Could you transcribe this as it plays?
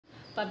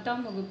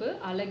10ஆம் வகுப்பு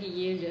அலகு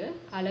 7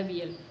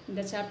 அளவியல்.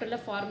 இந்த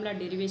சாப்டரில் ஃபார்முலா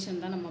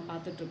டெரிவேஷன் தான் நம்ம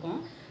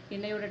பார்த்துட்ருக்கோம்.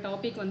 இன்னையோட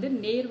டாபிக் வந்து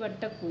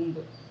நேர்வட்ட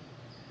கூம்பு.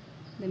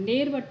 இந்த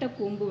நேர்வட்ட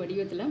கூம்பு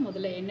வடிவத்தில்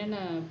முதல்ல என்னென்ன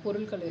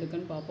பொருட்கள்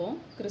இருக்குன்னு பார்ப்போம்.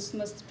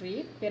 கிறிஸ்மஸ் ட்ரீ,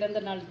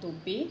 பிறந்தநாள்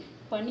தொப்பி,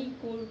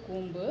 பனிக்கூழ்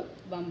கூம்பு,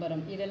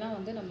 பம்பரம், இதெல்லாம்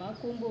வந்து நம்ம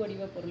கூம்பு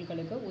வடிவ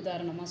பொருட்களுக்கு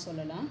உதாரணமாக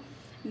சொல்லலாம்.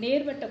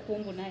 நேர்வட்ட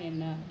கூம்புனா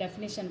என்ன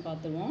டெஃபினிஷன்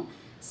பார்த்துருவோம்.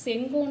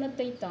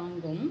 செங்கோணத்தை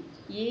தாங்கும்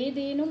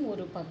ஏதேனும்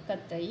ஒரு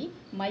பக்கத்தை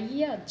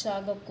மைய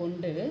அச்சாக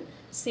கொண்டு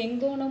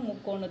செங்கோணம்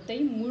முக்கோணத்தை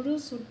முழு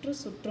சுற்று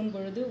சுற்றும்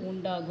பொழுது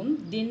உண்டாகும்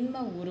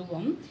திண்ம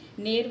உருவம்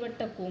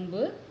நேர்வட்ட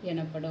கூம்பு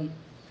எனப்படும்.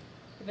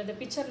 இப்போ இந்த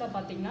பிக்சரில்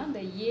பார்த்திங்கன்னா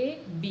இந்த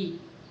ஏபி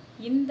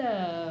இந்த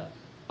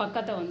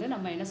பக்கத்தை வந்து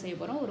நம்ம என்ன செய்ய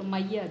போகிறோம், ஒரு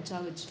மைய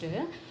அச்சாக வச்சுட்டு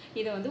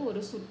இதை வந்து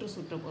ஒரு சுற்று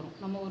சுற்ற போகிறோம்.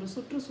 நம்ம ஒரு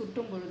சுற்று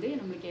சுற்றும் பொழுது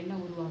நம்மளுக்கு என்ன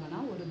உருவாகனா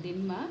ஒரு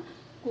திண்ம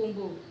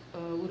கூம்பு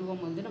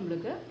உருவம் வந்து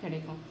நம்மளுக்கு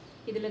கிடைக்கும்.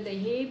 இதில் இந்த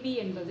ஏபி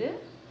என்பது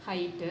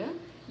ஹைட்டு,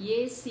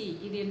 ஏசி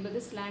இது என்பது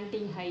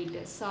ஸ்லாண்டிங்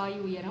ஹைட்டு, சாய்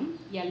உயரம்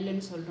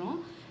எல்லுன்னு சொல்கிறோம்.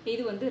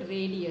 இது வந்து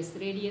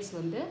ரேடியஸ்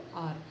வந்து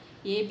ஆர்.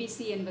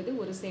 ஏபிசி என்பது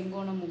ஒரு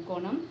செங்கோண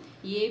முக்கோணம்,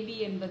 ஏபி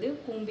என்பது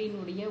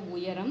கூம்பினுடைய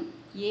உயரம்,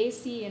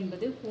 ஏசி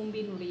என்பது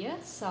கூம்பினுடைய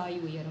சாய்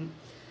உயரம்.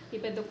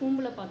 இப்போ இந்த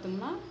கூம்பில்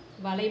பார்த்தோம்னா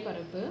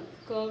வலைப்பரப்பு,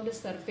 curved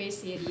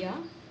surface area,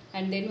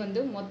 and then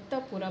வந்து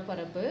மொத்த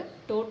புறப்பரப்பு,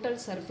 டோட்டல்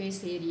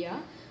சர்ஃபேஸ் ஏரியா,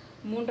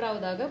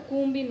 மூன்றாவதாக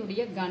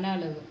கூம்பினுடைய கன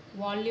அளவு,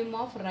 volume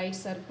of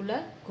right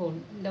circular cone.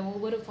 இந்த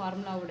ஒவ்வொரு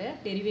ஃபார்முலாவோட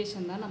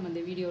டெரிவேஷன் தான் நம்ம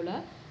இந்த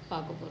வீடியோவில்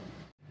பார்க்க போகிறோம்.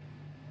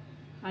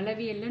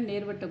 அளவியலில்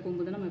நேர்வட்ட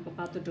கூம்பு தான் நம்ம இப்போ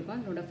பார்த்துட்ருக்கோம்.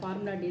 இதோட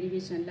ஃபார்முலா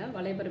டெரிவேஷனில்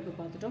வலைப்பரப்பு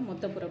பார்த்துட்டோம்,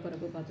 மொத்த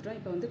புறப்பரப்பு பார்த்துட்டோம்.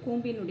 இப்போ வந்து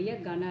கூம்பினுடைய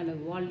கன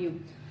அளவு,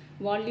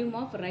 volume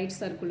of right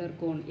circular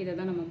cone, இதை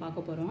தான் நம்ம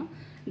பார்க்க போகிறோம்.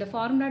 இந்த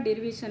ஃபார்முலா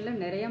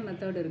டெரிவேஷனில் நிறையா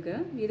மெத்தட்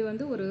இருக்குது. இது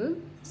வந்து ஒரு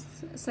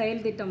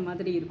செயல் திட்டம்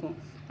மாதிரி இருக்கும்,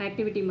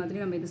 ஆக்டிவிட்டி மாதிரி.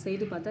 நம்ம இது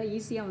செய்து பார்த்தா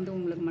ஈஸியாக வந்து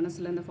உங்களுக்கு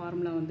மனசில் இந்த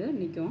ஃபார்முலா வந்து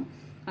நிற்கும்.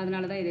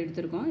 அதனால தான் இதை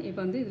எடுத்திருக்கோம். இப்போ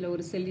வந்து இதில்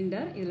ஒரு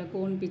சிலிண்டர், இதில்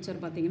கோன்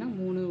பிக்சர் பார்த்திங்கன்னா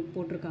 3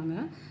 போட்டிருக்காங்க.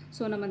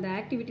 ஸோ நம்ம இந்த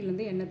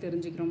ஆக்டிவிட்டிலேருந்து என்ன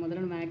தெரிஞ்சுக்கிறோம்,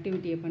 முதல்ல நம்ம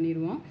ஆக்டிவிட்டியை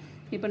பண்ணிடுவோம்.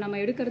 இப்போ நம்ம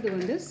எடுக்கிறது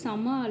வந்து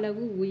சம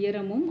அளவு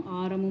உயரமும்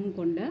ஆரமும்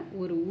கொண்ட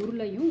ஒரு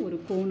உருளையும் ஒரு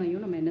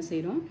கோனையும் நம்ம என்ன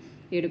செய்கிறோம்,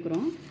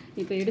 எடுக்கிறோம்.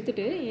 இப்போ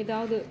எடுத்துகிட்டு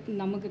ஏதாவது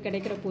நமக்கு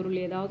கிடைக்கிற பொருள்,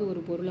 ஏதாவது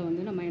ஒரு பொருளை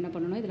வந்து நம்ம என்ன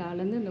பண்ணணும், இதில்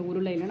அளந்து இந்த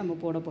உருளையில் நம்ம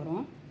போட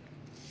போகிறோம்.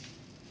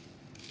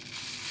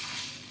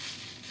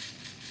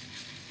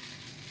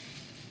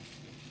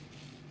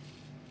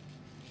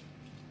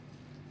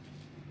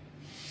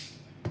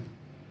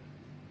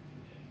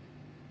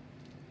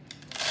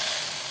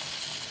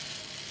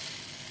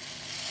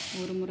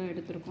 ஒரு முறை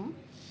எடுத்திருக்கோம்.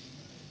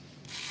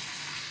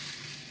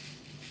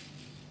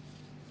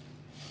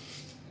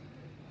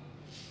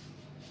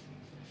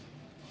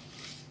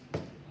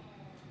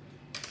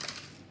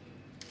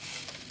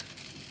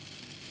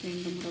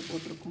 ரெண்டு முறை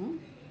போட்டிருக்கோம்.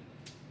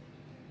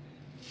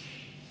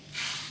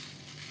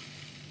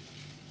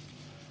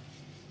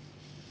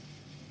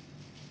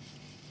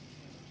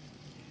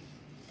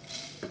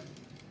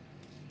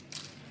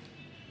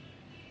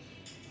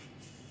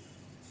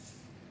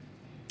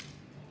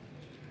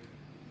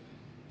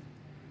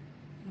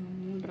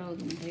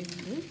 மூன்றாவது முறை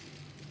வந்து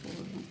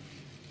போடுறோம்.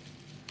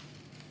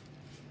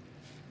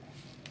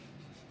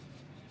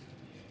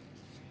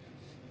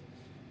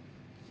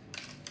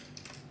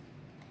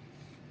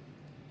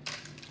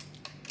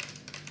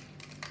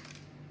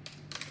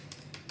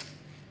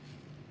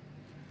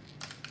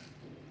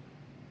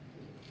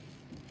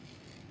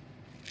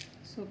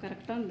 ஸோ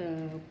கரெக்டாக இந்த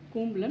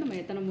கூம்பில் நம்ம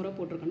எத்தனை முறை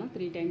போட்டிருக்கோம்னா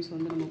 3 டைம்ஸ்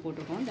வந்து நம்ம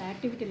போட்டிருக்கோம். இந்த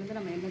ஆக்டிவிட்டிலேருந்து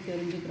நம்ம என்ன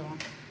தெரிஞ்சுக்கிறோம்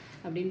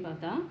அப்படின்னு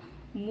பார்த்தா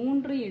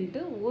 3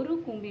 × 1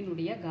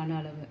 கூம்பினுடைய கன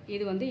அளவு.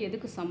 இது வந்து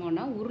எதுக்கு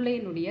சமம்னா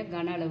உருளையினுடைய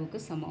கன அளவுக்கு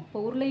சமம். இப்போ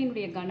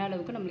உருளையினுடைய கன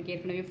அளவுக்கு நம்மளுக்கு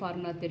ஏற்கனவே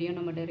ஃபார்முலா தெரியும்,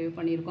 நம்ம டெரைவ்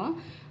பண்ணியிருக்கோம்.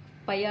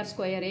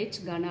 πr²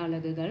 கன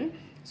அலகுகள்.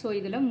 ஸோ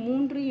இதில்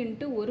 3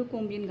 × 1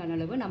 கூம்பின் கன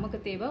அளவு நமக்கு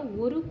தேவை,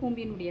 ஒரு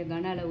கூம்பினுடைய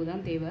கன அளவு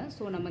தான் தேவை.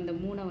 ஸோ நம்ம இந்த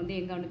 3 வந்து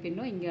எங்கே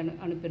அனுப்பிடணும், இங்கே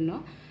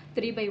அனுப்பிடணும்.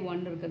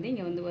 3/1 இருக்குது,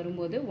 இங்கே வந்து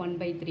வரும்போது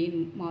 1/3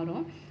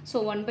 மாறும். ஸோ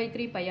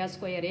 1/3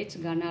 πr²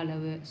 கன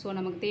அளவு. ஸோ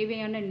நமக்கு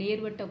தேவையான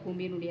நேர்வட்ட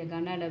கூம்பினுடைய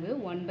கன அளவு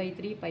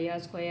 1/3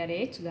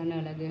 πr² கன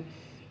அலகு.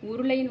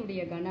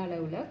 உருளையினுடைய கன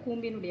அளவில்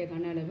கூம்பினுடைய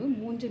கன அளவு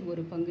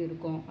 1/3 பங்கு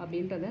இருக்கும்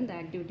அப்படின்றத இந்த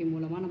ஆக்டிவிட்டி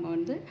மூலமாக நம்ம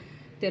வந்து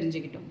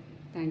தெரிஞ்சுக்கிட்டோம்.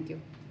 தேங்க்யூ.